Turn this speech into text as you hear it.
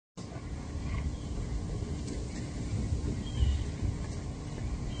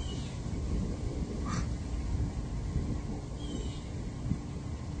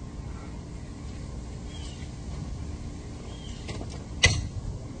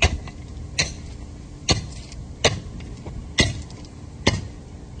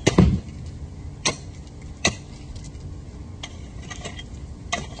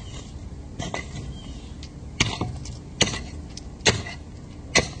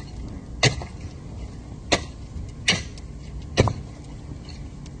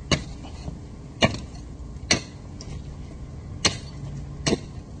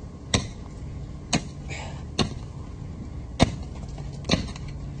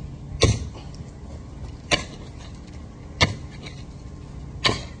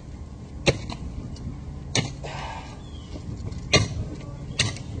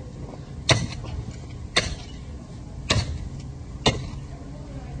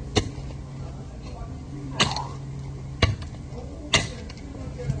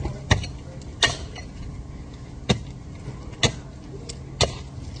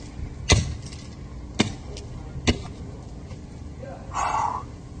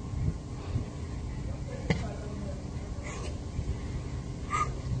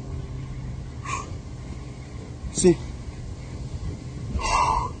See?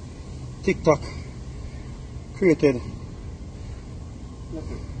 TikTok created. Look,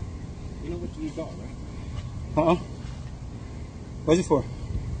 you know what you got, right? What's it for?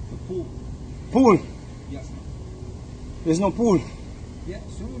 The pool. Pool? Yes. There's no pool. Yeah,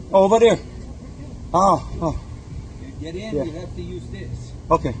 soon. Oh, over there. Oh. You get in, Yeah. you have to use this.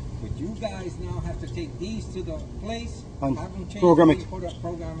 Okay. But you guys now have to take these to the place, And have them change program it.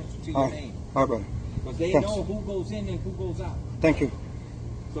 program it to your Alright. name. Alright, brother. Because they Thanks. know who goes in and who goes out. Thank you.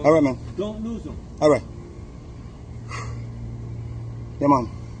 So Alright, man. don't lose them. Alright. Yeah, man.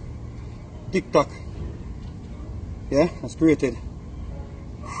 TikTok. Yeah, that's created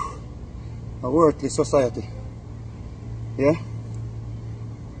a worthless society. Yeah?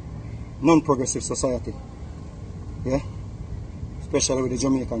 Non-progressive society. Yeah? Especially with the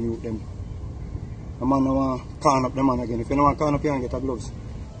Jamaican youth them. A man no want to can up the man again. If you don't want to can up, you can get a gloves.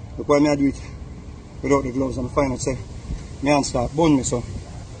 Look why I do it without the gloves and find out say my hand start burn me, so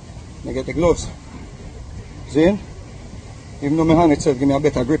I get the gloves. See? Even though my hand itself give me a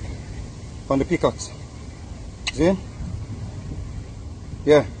better grip on the pickaxe. See?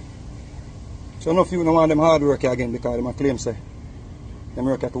 Yeah. So enough you don't want them hard work again because them claim say them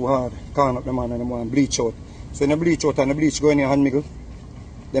work too hard, can up the man and them want bleach out. So when they bleach out and the bleach go in your hand miggle,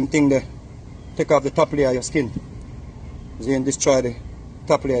 them thing they take off the top layer of your skin. See, and destroy the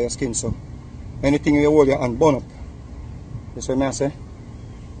top layer of your skin, so anything you hold your hand burn up. That's what I say.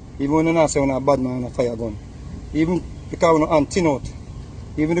 Even when you not say when a bad man and a fire gun. Even because when your hand thin out,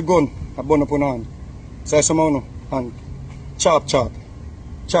 even the gun a burn up on your hand. So I somehow no hand char.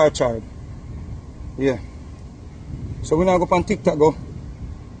 Yeah. So when I go on TikTok go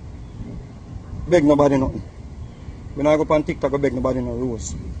beg nobody nothing. When I go on TikTok go beg nobody no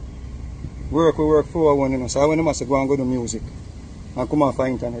rules. We work for one, you know. So when them say go and go do music and come off the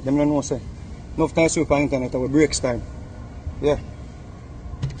internet, them don't know say enough time super internet our breaks time. Yeah.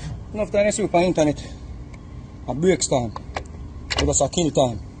 Enough time super internet a breaks time. It was a kill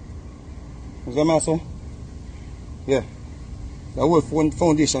time. You see what I say? Yeah. The whole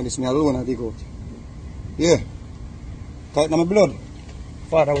foundation is me alone I dig out. Yeah. Tight in my blood.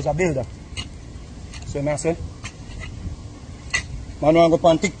 Father was a builder. See what I say? Man want to go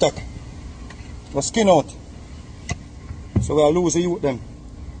on TikTok. Go skin out. So we are losing youth them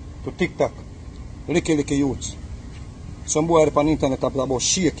to TikTok. Licky youths. Some boy on the internet talk about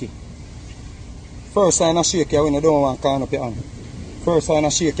shaky. First sign of shaky when you don't want to can up your hand. First sign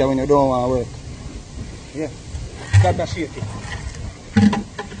of shaky when you don't want to work. Yeah. That's shaky.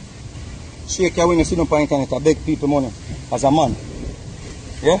 Shaky when you sit on the internet and beg people money as a man.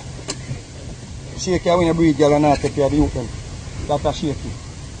 Yeah? Shaky when you breed girl and not take care of the youth them. That's shaky.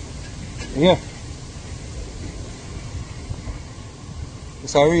 Yeah?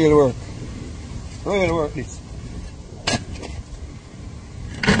 It's a real work. Real work this.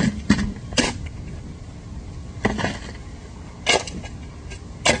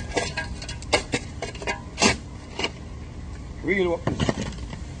 Real work this.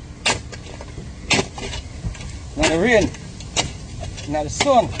 Not the rain. Not the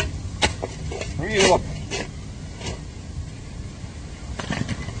sun. Real work.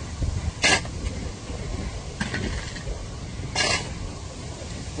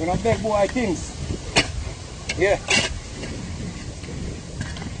 We don't beg boy things. Yeah.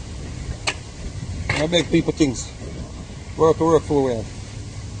 We don't beg people things. Work for we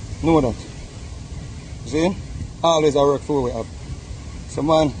have. Know that. See? Always I work for we have. So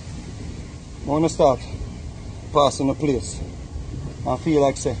man, I want to start passing the place. I feel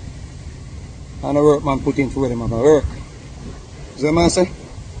like say, and the work man put in for them, I work. See what man say?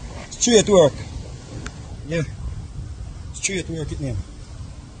 Straight work. Yeah. Straight work it name.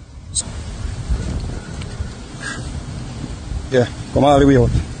 Yeah, come all the way out.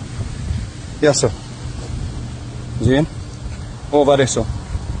 Yes, sir. See? Over there, sir.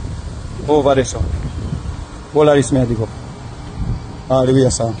 Over there, sir. All of this may dig up. All the way,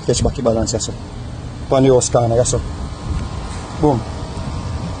 sir. Catch back the balance, yes, sir. On the house corner, yes, sir. Boom.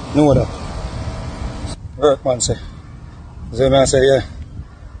 Know that. Workman say. See what I say, yeah.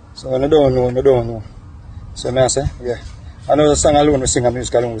 So when you don't know, you don't know. So I say, yeah. I know the song alone we sing, a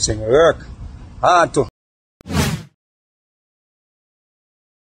music alone we sing. Work hard too.